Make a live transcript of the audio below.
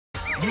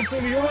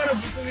물고기, 요만한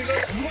물고기가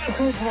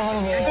이만큼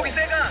지나가는 거야. 물고기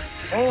떼가?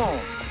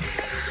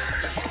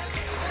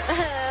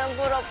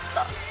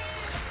 부럽다.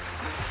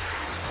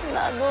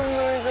 나도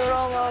물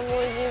들어가고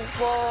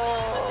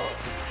싶어.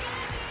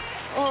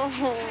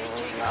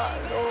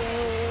 나도 물.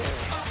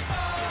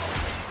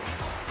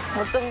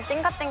 뭐 좀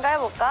띵가띵가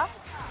해볼까?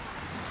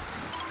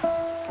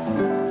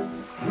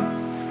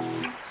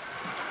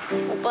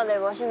 오빠들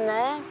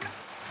멋있네.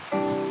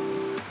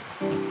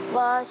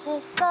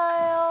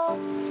 멋있어요.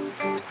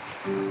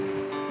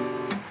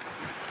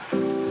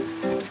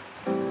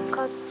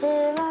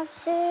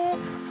 거침없이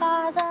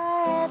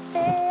바다에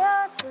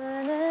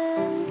뛰어드는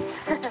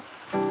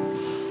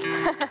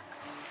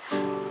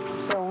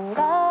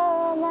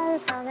용감한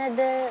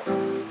사내들.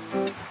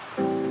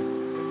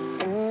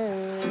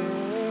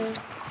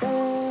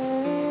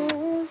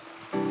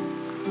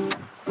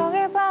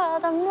 거기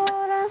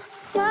바닷물은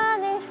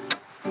많이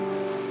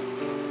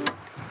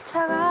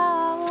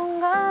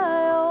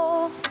차가운가요?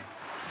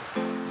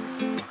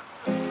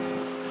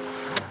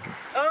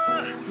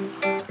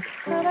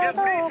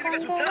 그래도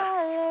감기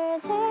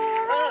걸리지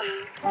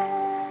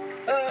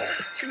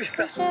않게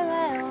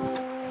조심해요.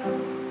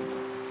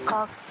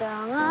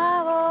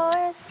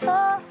 걱정하고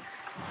있어요.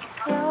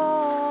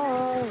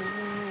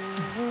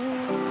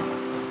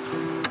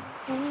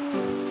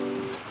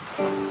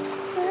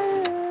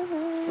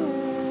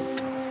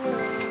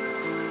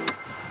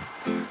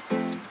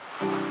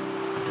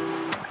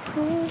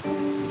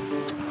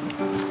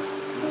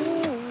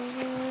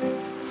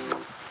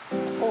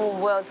 오,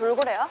 뭐야,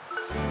 돌고래야?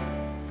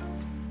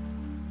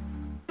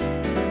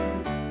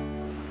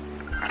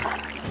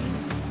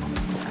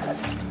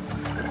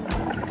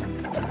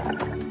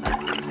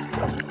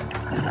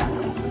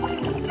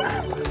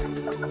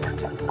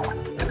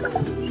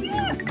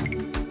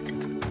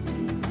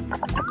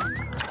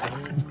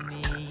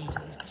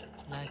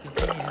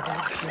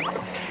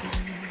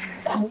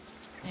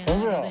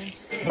 여보야,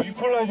 너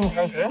이퀄라이징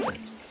잘 돼?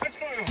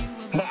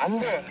 나 안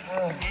돼.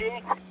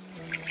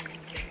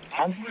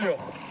 안 뚫려.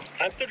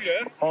 안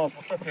뚫려요?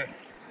 답답해.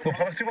 너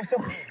바닥 찍었어?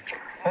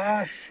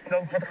 아씨,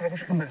 나도 바닥 가고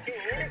싶은데.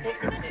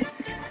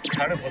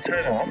 발을 더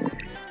차야 되나?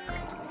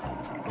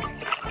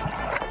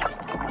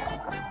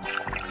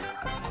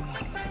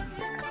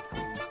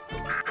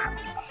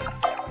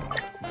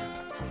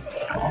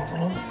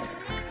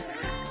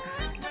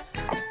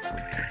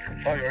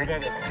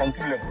 열받아. 안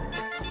뚫려.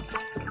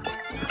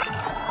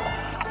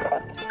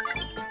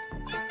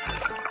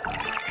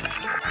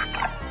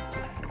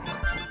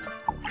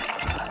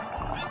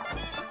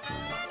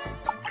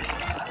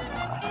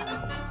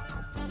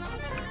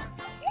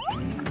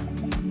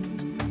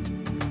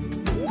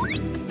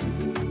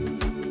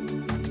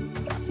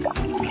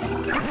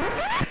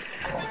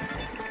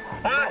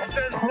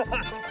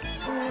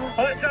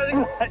 짜증나.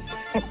 짜증나.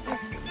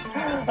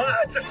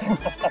 짜증나.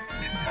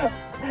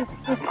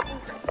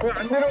 왜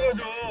안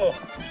내려가죠?